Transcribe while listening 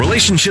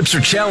relationships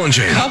are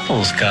challenging.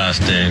 Couples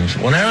costumes.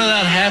 Whenever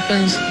that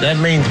happens, that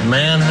means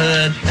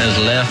manhood has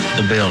left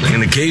the building.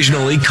 And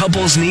occasionally,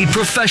 couples need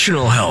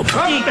professional help.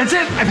 Oh, that's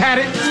it. I've had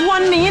it.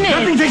 1 minute.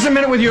 Nothing takes a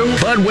minute with you.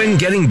 But when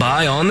getting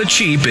by on the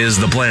cheap is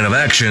the plan of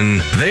action,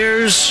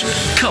 there's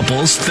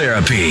couples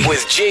therapy.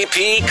 With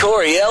JP,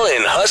 Coriel,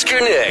 and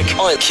Husker Nick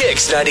on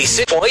Kicks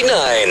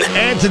 96.9.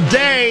 And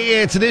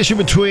today, it's an issue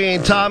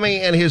between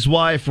Tommy and his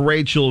wife,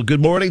 Rachel. Good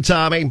morning,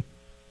 Tommy.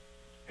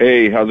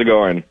 Hey, how's it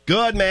going?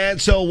 Good, man.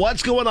 So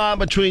what's going on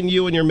between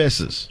you and your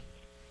missus?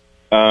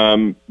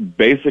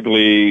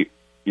 Basically,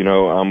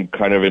 I'm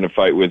kind of in a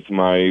fight with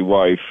my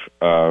wife.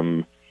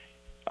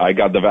 I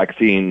got the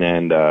vaccine,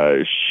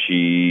 and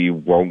she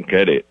won't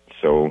get it.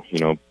 So,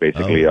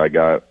 basically, I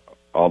got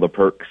all the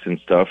perks and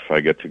stuff.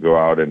 I get to go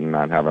out and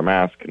not have a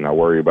mask and not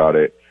worry about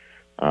it.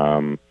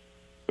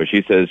 But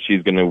she says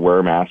she's going to wear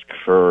a mask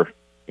for,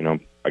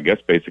 I guess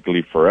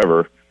basically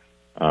forever.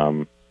 So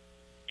I'm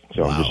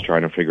just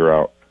trying to figure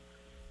out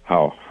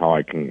how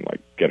I can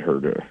get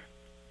her to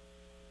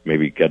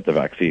maybe get the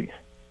vaccine.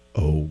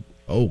 Oh,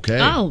 okay.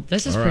 Oh,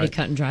 this is all pretty right.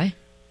 cut and dry.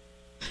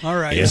 All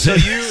right. Is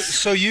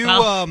So you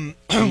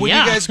when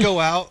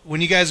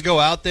you guys go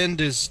out, then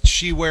does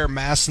she wear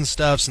masks and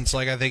stuff? Since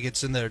I think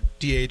it's in the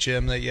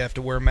DHM that you have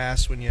to wear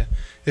masks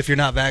if you're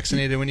not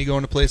vaccinated when you go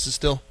into places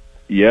still.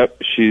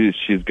 Yep, she's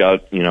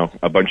got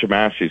a bunch of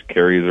masks. She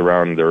carries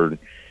around there.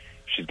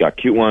 She's got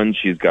cute ones.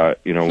 She's got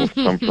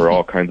some for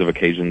all kinds of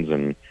occasions,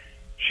 and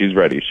she's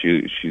ready.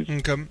 She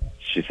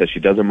says she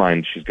doesn't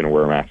mind. She's going to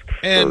wear a mask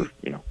and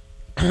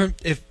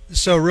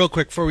for real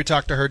quick before we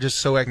talk to her, just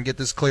so I can get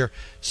this clear.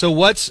 So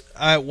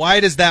why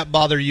does that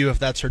bother you if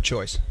that's her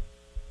choice?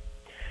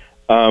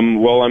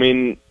 Well, I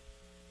mean,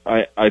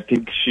 I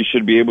think she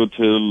should be able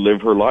to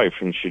live her life,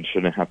 and she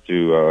shouldn't have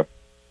to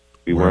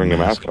be wearing a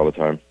mask all the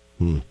time.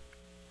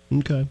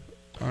 Okay.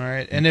 All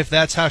right. And if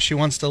that's how she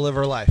wants to live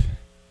her life?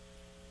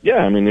 Yeah,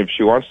 I mean, if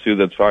she wants to,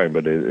 that's fine,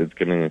 but it's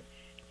gonna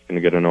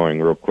get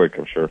annoying real quick,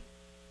 I'm sure.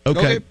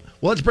 Okay.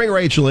 Well, let's bring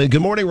Rachel in.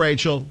 Good morning,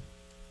 Rachel.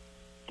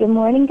 Good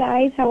morning,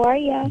 guys. How are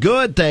you?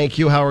 Good, thank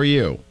you. How are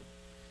you?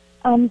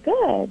 I'm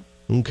good.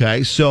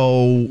 Okay,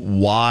 so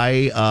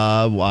why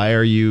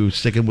are you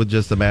sticking with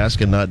just the mask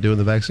and not doing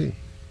the vaccine?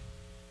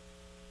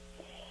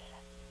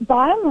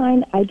 Bottom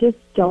line, I just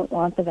don't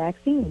want the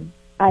vaccine.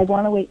 I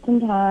want to wait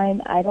some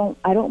time. I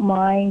don't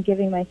mind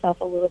giving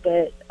myself a little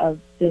bit of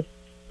this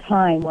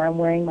time where I'm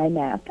wearing my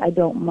mask. I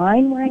don't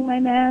mind wearing my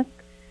mask.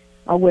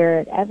 I'll wear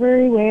it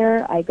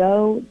everywhere I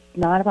go. It's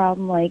not a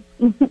problem.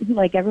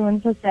 Like everyone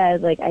has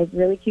said, I have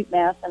really cute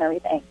masks and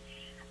everything.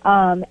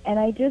 And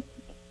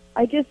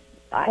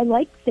I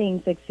like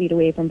staying 6 feet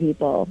away from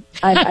people.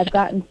 I've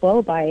gotten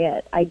slow by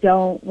it. I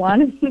don't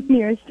want to be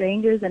near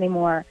strangers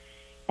anymore.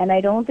 And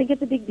I don't think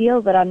it's a big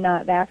deal that I'm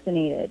not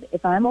vaccinated.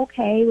 If I'm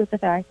okay with the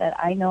fact that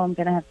I know I'm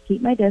going to have to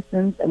keep my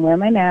distance and wear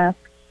my mask,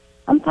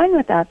 I'm fine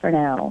with that for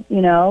now,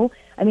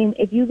 I mean,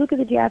 if you look at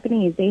the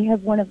Japanese, they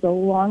have one of the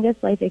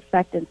longest life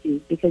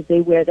expectancies because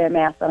they wear their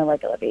masks on a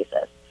regular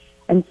basis.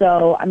 And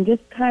so I'm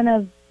just kind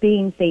of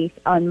being safe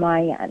on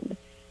my end.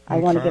 I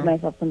want to give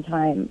myself some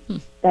time.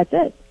 That's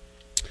it.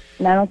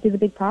 And I don't see the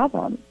big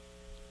problem.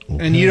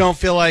 Okay. And you don't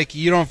feel like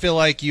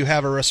you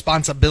have a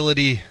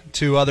responsibility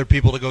to other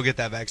people to go get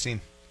that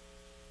vaccine?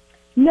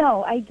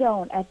 No, I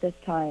don't at this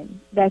time.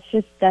 That's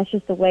just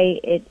the way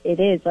it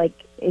is.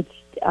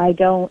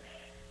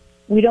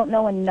 We don't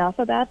know enough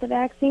about the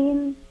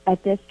vaccine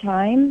at this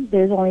time.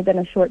 There's only been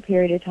a short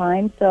period of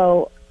time,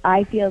 so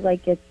I feel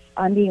like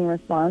I'm being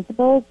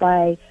responsible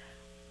by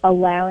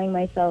allowing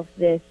myself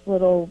this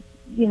little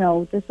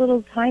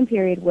time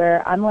period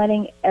where I'm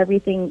letting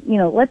everything,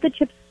 let the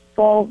chips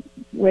fall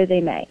where they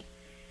may.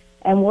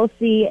 And we'll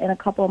see in a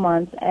couple of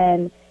months.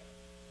 And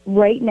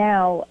right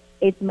now,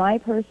 it's my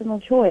personal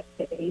choice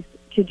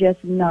to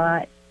just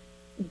not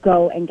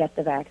go and get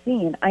the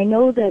vaccine. I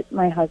know that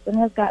my husband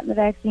has gotten the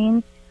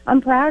vaccine.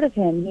 I'm proud of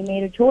him. He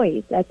made a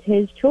choice. That's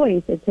his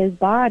choice. It's his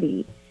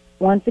body.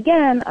 Once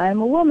again,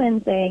 I'm a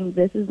woman saying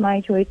this is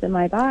my choice and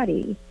my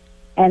body.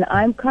 And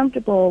I'm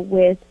comfortable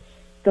with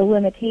the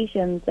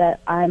limitations that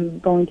I'm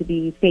going to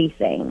be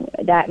facing.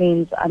 That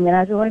means I'm going to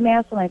have to wear a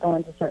mask when I go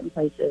into certain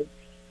places.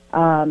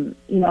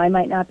 I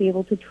might not be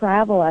able to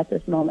travel at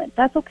this moment.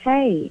 That's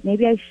okay.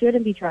 Maybe I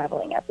shouldn't be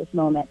traveling at this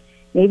moment.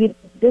 Maybe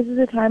this is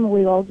a time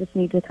where we all just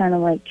need to kind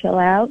of chill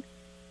out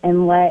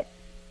and let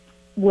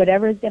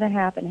whatever is going to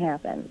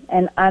happen.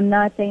 And I'm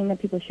not saying that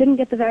people shouldn't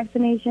get the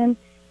vaccination.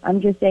 I'm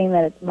just saying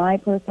that it's my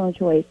personal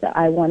choice that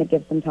I want to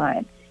give some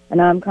time.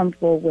 And I'm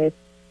comfortable with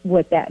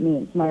what that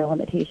means, my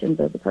limitations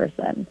as a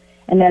person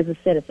and as a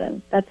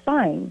citizen. That's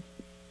fine.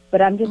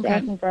 But I'm just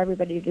asking for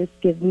everybody to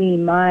just give me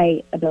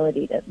my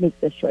ability to make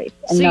this choice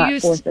and not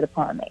force it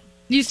upon me.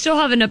 You still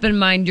have an open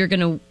mind. You're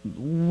going to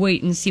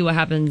wait and see what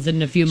happens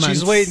in a few months.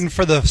 She's waiting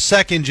for the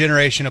second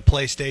generation of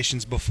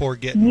PlayStations before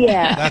getting them.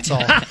 That's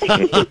all.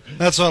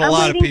 That's what a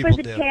lot of people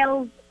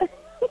do.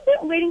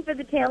 Waiting for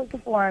the tails to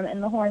form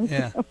and the horns.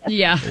 Yeah.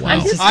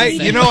 Wow.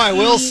 I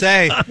will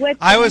say,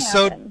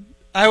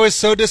 I was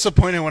so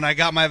disappointed when I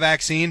got my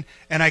vaccine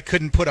and I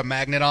couldn't put a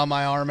magnet on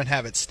my arm and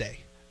have it stay.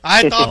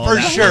 I thought for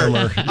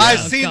sure. I've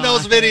seen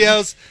those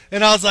videos,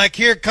 and I was like,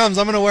 here it comes.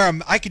 I'm going to wear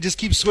them. I could just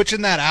keep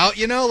switching that out,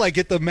 like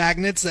get the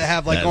magnets that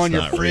have like on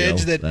your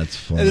fridge. That's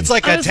funny. It's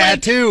like a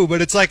tattoo,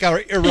 but it's like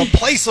a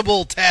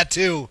irreplaceable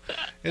tattoo.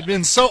 It'd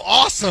been so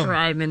awesome.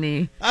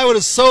 Criminy. I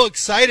was so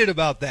excited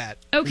about that.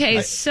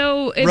 Okay,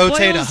 so it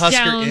rotate a boils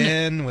Husker down,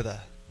 in with a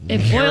it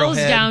boils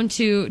arrowhead. down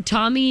to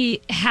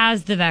Tommy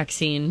has the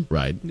vaccine.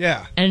 Right.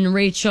 Yeah. And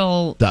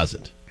Rachel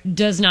Doesn't.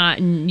 does not,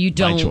 and you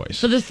don't. choice.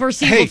 For the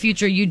foreseeable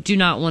future, you do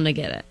not want to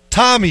get it.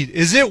 Tommy,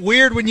 is it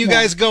weird when you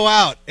guys go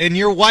out and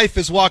your wife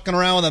is walking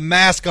around with a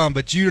mask on,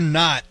 but you're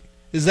not?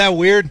 Is that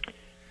weird?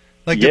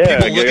 Like, do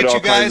people look at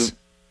you guys?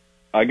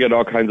 I get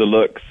all kinds of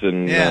looks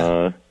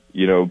and,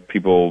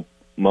 people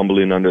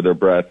mumbling under their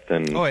breath.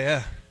 And oh,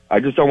 yeah. I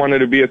just don't want it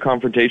to be a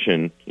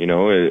confrontation.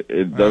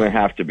 It doesn't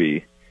have to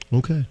be.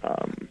 Okay.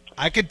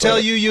 I could tell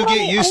you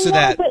get used to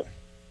that.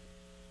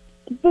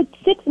 But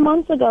 6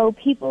 months ago,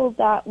 people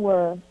that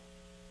were...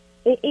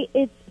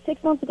 It's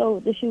 6 months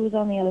ago, the shoe was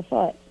on the other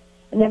foot,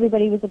 and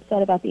everybody was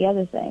upset about the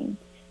other thing.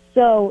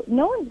 So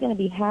no one's going to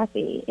be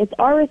happy. It's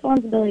our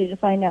responsibility to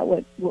find out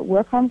what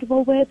we're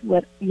comfortable with,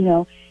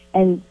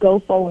 and go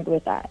forward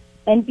with that.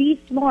 And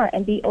be smart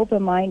and be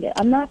open-minded.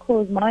 I'm not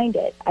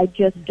closed-minded. I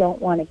just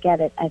don't want to get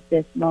it at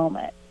this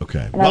moment.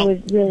 Okay. And I was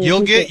really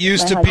you'll get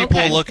used to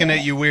people looking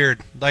at you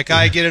weird. Like,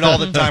 I get it all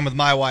the time with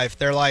my wife.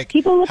 They're like,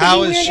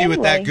 how is she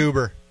with that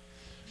goober?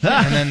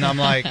 And then I'm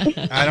like,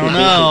 I don't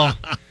know.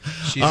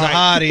 She's a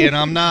hottie, and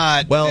I'm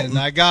not. Well, and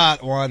I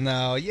got one,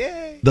 though.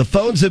 Yay. The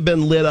phones have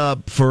been lit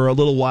up for a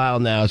little while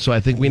now, so I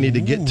think we need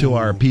to get to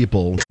our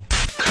people.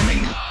 Coming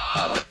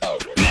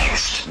up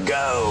next.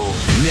 Go.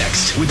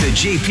 Next with the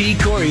JP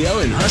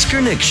Coriel and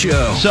Husker Nick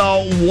show.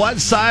 So what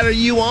side are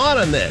you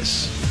on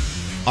this?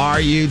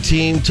 Are you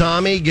Team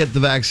Tommy, get the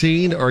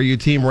vaccine, or are you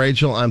Team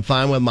Rachel, I'm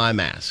fine with my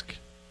mask?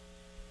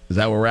 Is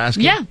that what we're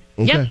asking? Yeah.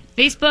 Okay. Yep.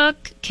 Facebook,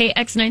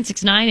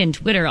 KX969, and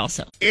Twitter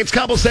also. It's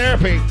couples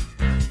therapy.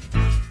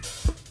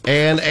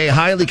 And a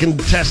highly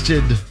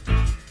contested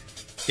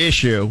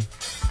issue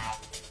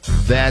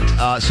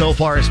that so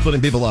far is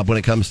splitting people up when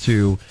it comes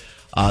to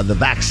the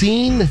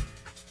vaccine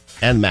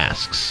and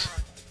masks.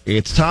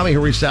 It's Tommy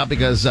who reached out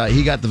because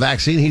he got the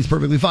vaccine. He's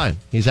perfectly fine.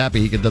 He's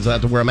happy. He doesn't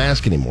have to wear a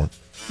mask anymore.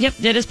 Yep,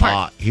 did his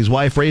part. His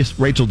wife,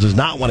 Rachel, does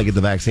not want to get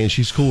the vaccine.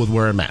 She's cool with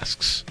wearing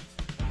masks.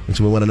 And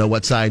so we want to know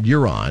what side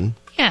you're on.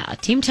 Yeah,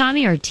 Team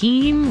Tommy or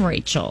Team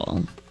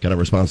Rachel? What kind of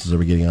responses are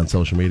we getting on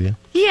social media?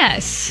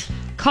 Yes.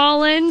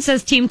 Colin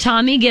says Team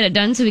Tommy, get it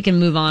done so we can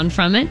move on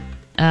from it.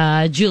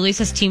 Julie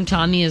says Team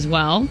Tommy as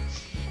well.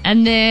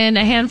 And then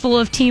a handful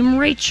of Team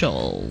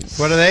Rachels.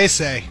 What do they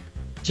say?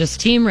 Just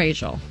Team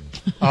Rachel.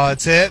 Oh,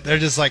 that's it? They're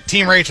just like,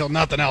 Team Rachel,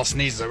 nothing else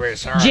needs to be.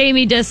 Sorry.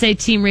 Jamie does say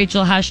Team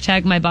Rachel,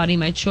 hashtag my body,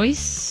 my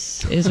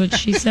choice, is what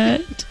she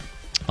said.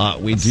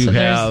 We do so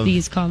have there's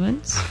these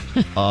comments.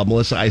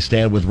 Melissa, I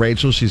stand with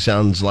Rachel. She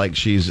sounds like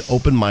she's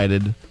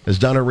open-minded, has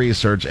done her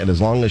research, and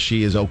as long as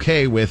she is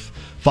okay with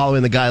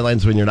following the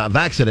guidelines when you're not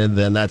vaccinated,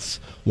 then that's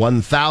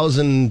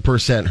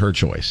 1,000% her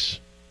choice.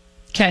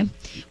 Okay.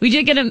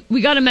 We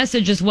got a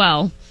message as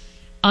well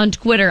on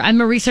Twitter.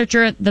 I'm a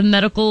researcher at the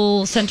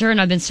medical center,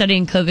 and I've been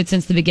studying COVID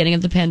since the beginning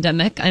of the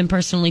pandemic. I'm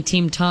personally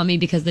Team Tommy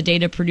because the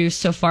data produced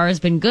so far has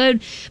been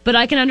good, but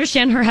I can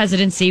understand her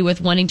hesitancy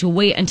with wanting to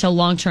wait until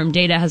long-term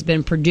data has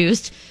been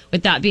produced.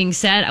 With that being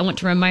said, I want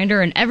to remind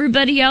her and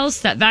everybody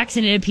else that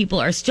vaccinated people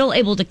are still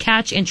able to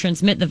catch and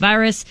transmit the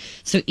virus.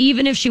 So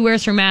even if she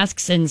wears her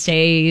masks and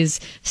stays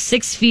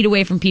 6 feet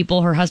away from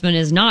people, her husband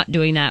is not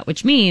doing that,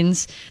 which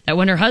means that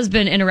when her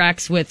husband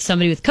interacts with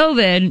somebody with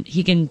COVID,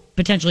 he can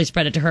potentially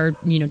spread it to her,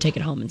 take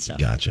it home and stuff.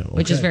 Gotcha. Okay.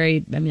 Which is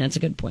that's a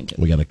good point, too.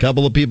 We got a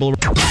couple of people.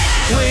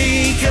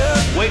 Wake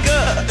up, wake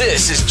up.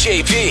 This is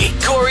JP,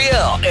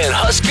 Coriel, and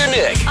Husker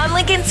Nick. On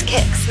Lincoln's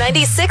Kicks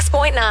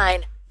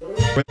 96.9.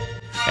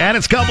 And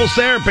it's couples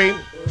therapy.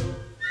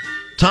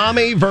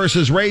 Tommy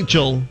versus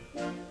Rachel.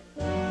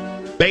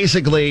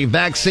 Basically,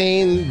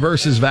 vaccine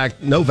versus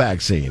no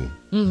vaccine.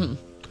 Mm-hmm.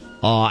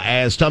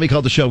 As Tommy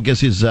called the show, guess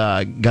he's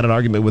got an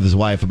argument with his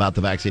wife about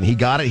the vaccine. He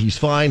got it. He's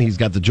fine. He's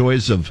got the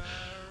joys of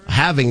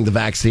having the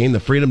vaccine, the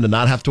freedom to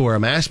not have to wear a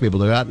mask, be able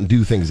to go out and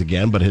do things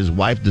again. But his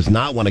wife does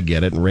not want to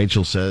get it. And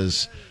Rachel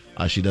says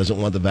she doesn't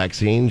want the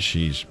vaccine.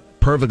 She's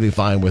perfectly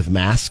fine with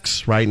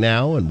masks right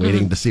now and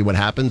waiting to see what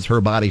happens.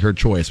 Her body, her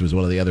choice was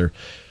one of the other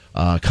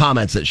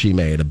comments that she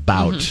made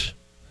about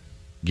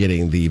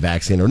getting the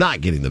vaccine or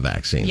not getting the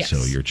vaccine. Yes.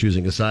 So you're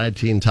choosing a side.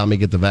 Team Tommy,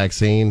 get the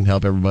vaccine,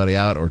 help everybody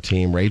out, or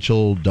Team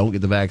Rachel, don't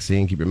get the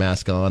vaccine, keep your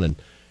mask on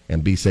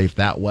and be safe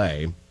that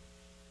way.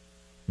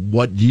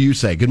 What do you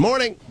say? Good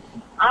morning.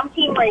 I'm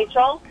Team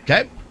Rachel.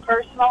 Okay.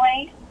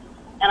 Personally,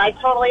 and I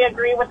totally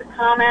agree with the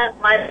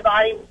comment. My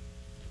body,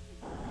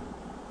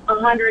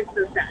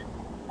 100%.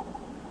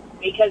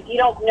 Because you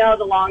don't know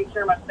the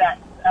long-term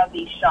effects of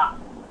these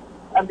shots,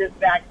 of this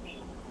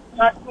vaccine.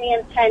 Talk to me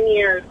in 10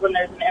 years when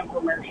there's an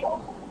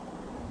infomercial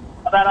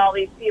about all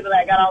these people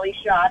that got all these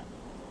shots,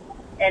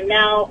 and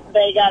now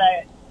they got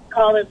to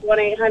call this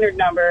 1-800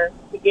 number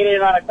to get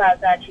in on a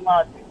class action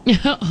lawsuit.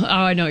 Oh,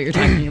 I know what you're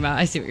talking about.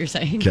 I see what you're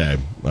saying. Okay.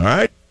 All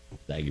right.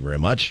 Thank you very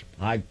much.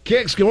 Hi,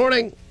 Kicks. Good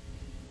morning.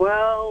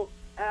 Well,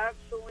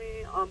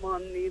 actually, I'm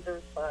on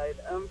neither side.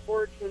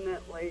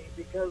 Unfortunately,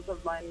 because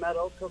of my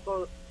medical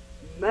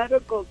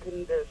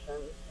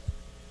conditions,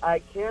 I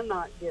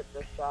cannot get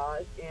the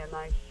shot, and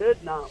I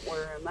should not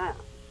wear a mask.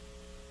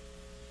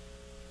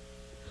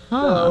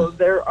 So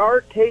there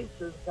are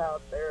cases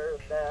out there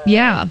that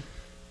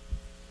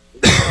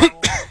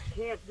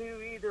can't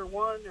do either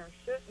one or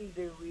shouldn't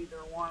do either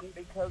one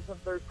because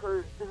of their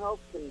current health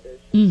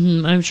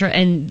condition. I'm sure,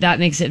 and that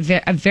makes it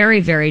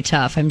very, very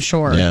tough, I'm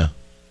sure. Yeah.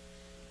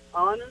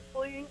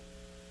 Honestly,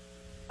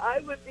 I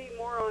would be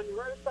more on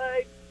her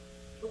side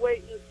to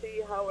wait and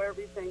see how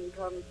everything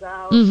comes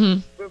out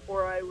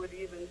before I would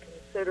even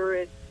consider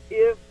it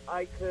if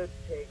I could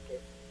take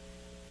it.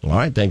 All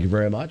right. Thank you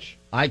very much.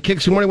 Hi,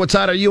 Kicks. Good morning. What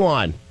side are you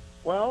on?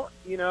 Well,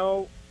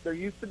 there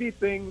used to be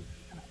things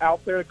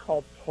out there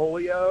called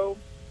polio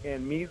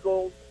and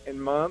measles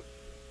and mumps.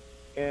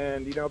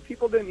 And,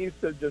 people didn't used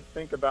to just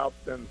think about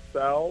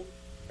themselves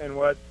and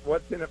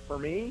what's in it for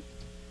me.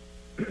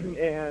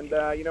 And,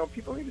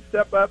 people need to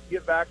step up,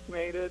 get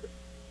vaccinated,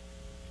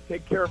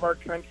 take care of our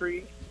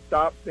country,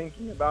 stop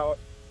thinking about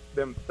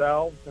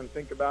themselves and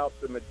think about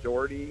the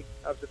majority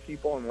of the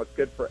people and what's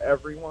good for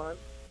everyone.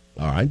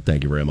 All right.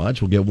 Thank you very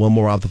much. We'll get one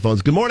more off the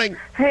phones. Good morning.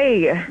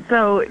 Hey,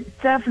 so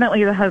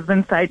definitely the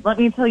husband side. Let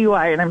me tell you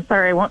why, and I'm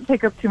sorry I won't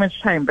take up too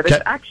much time, but it's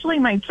actually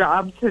my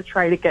job to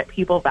try to get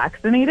people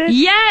vaccinated.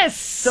 Yes!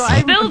 So I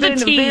have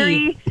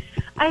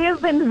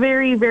been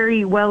very,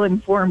 very well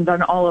informed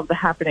on all of the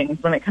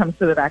happenings when it comes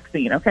to the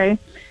vaccine, okay?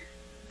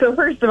 So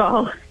first of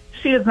all,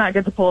 she does not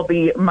get to pull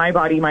the my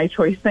body, my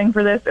choice thing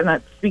for this, and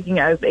that's speaking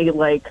as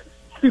a,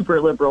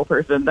 super liberal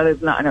person. That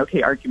is not an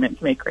okay argument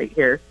to make right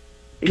here.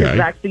 Because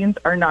vaccines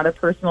are not a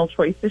personal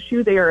choice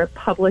issue. They are a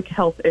public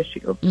health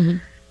issue.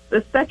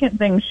 The second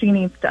thing she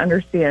needs to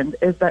understand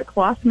is that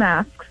cloth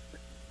masks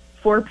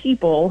for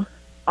people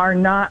are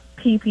not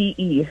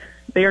PPE.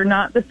 They are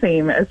not the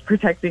same as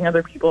protecting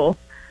other people.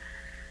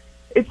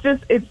 It's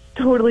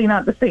totally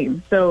not the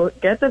same. So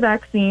get the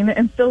vaccine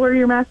and still wear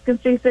your mask and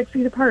stay 6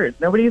 feet apart.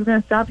 Nobody's going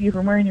to stop you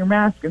from wearing your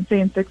mask and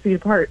staying 6 feet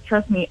apart.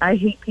 Trust me, I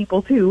hate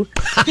people too.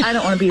 I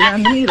don't want to be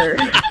around them either.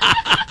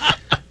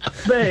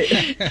 But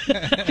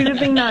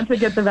choosing not to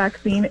get the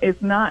vaccine is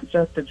not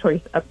just a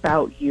choice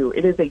about you.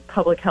 It is a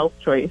public health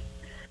choice.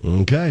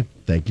 Okay.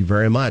 Thank you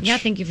very much. Yeah,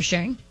 thank you for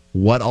sharing.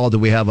 What all do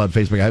we have on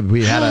Facebook?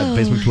 We had a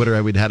Facebook,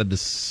 Twitter. We'd had a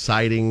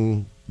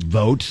deciding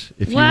vote,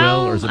 if you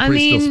will, or is it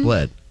still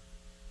split?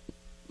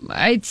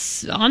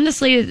 It's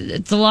honestly,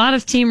 it's a lot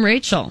of Team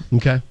Rachel.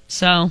 Okay.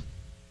 So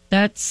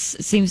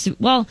seems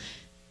to,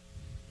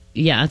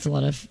 it's a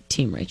lot of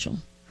Team Rachel.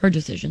 Her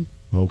decision.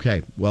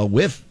 Okay. Well,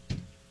 with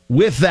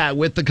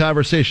the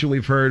conversation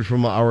we've heard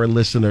from our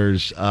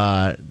listeners,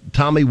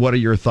 Tommy, what are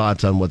your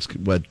thoughts on what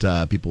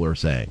people are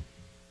saying?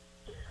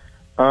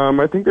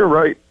 I think they're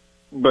right,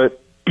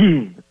 but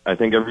I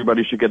think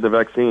everybody should get the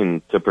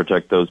vaccine to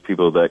protect those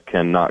people that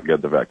cannot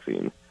get the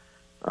vaccine.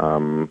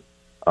 I'll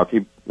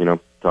keep,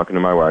 talking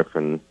to my wife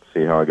and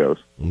see how it goes.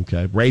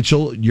 Okay.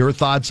 Rachel, your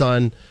thoughts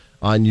on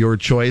your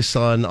choice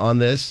on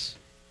this?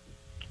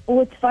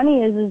 What's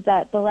funny is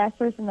that the last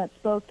person that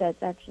spoke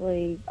that's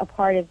actually a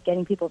part of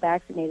getting people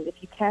vaccinated, if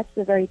you catch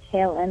the very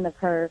tail end of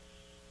her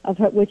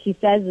what she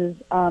says is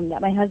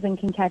that my husband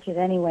can catch it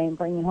anyway and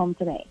bring it home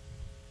to me.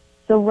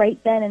 So right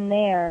then and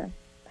there,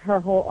 her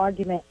whole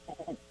argument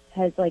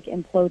has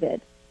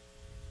imploded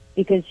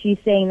because she's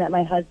saying that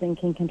my husband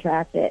can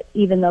contract it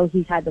even though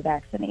he's had the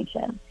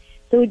vaccination.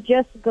 So it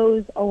just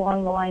goes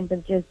along the lines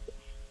of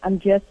I'm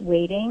just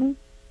waiting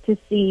to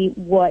see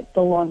what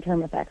the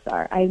long-term effects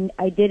are.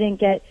 I didn't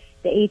get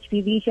the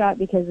HPV shot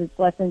because it's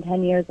less than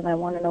 10 years and I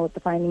want to know what the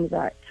findings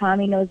are.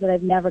 Tommy knows that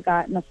I've never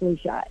gotten a flu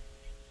shot.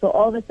 So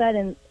all of a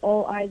sudden,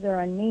 all eyes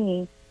are on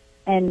me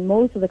and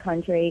most of the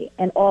country,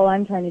 and all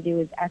I'm trying to do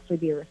is actually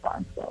be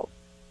responsible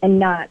and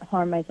not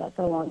harm myself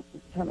for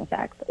long-term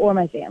effects or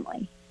my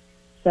family.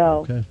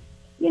 So,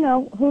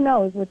 who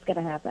knows what's going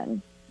to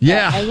happen.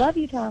 Yeah. I love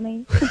you,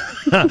 Tommy.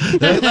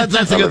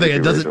 That's a good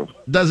thing. It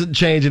doesn't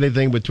change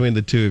anything between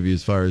the two of you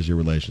as far as your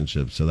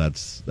relationship. So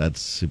that's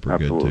super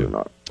Absolutely good too.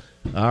 Not.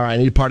 All right.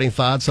 Any parting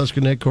thoughts,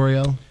 Husker Nick,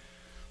 Coriel?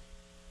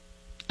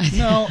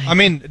 No, I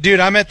mean, dude,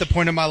 I'm at the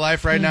point in my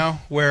life right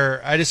now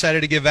where I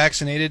decided to get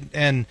vaccinated,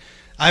 and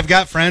I've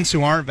got friends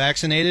who aren't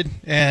vaccinated,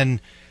 and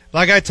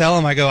like I tell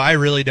them, I go, I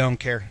really don't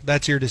care.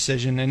 That's your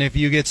decision, and if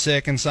you get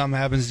sick and something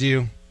happens to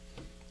you,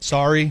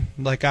 sorry.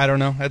 I don't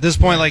know. At this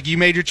point, you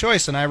made your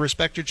choice, and I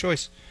respect your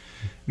choice.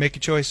 Make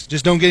your choice.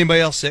 Just don't get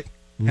anybody else sick,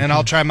 and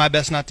I'll try my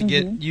best not to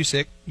get you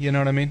sick. You know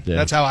what I mean? Yeah.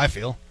 That's how I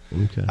feel.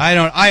 Okay.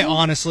 I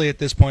honestly, at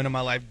this point in my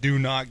life, do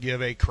not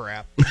give a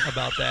crap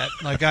about that.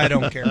 I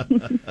don't care.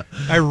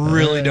 I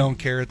really don't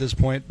care at this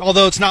point.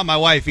 Although it's not my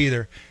wife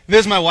either. If it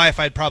was my wife,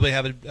 I'd probably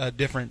have a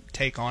different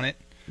take on it.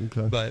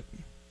 Okay. But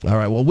all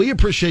right. Well, we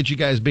appreciate you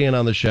guys being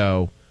on the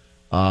show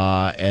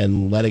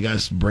and letting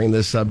us bring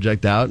this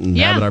subject out and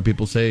having our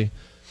people say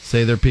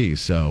say their piece.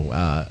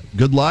 So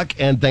good luck,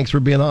 and thanks for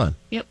being on.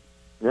 Yep.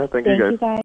 Yeah, thank you guys.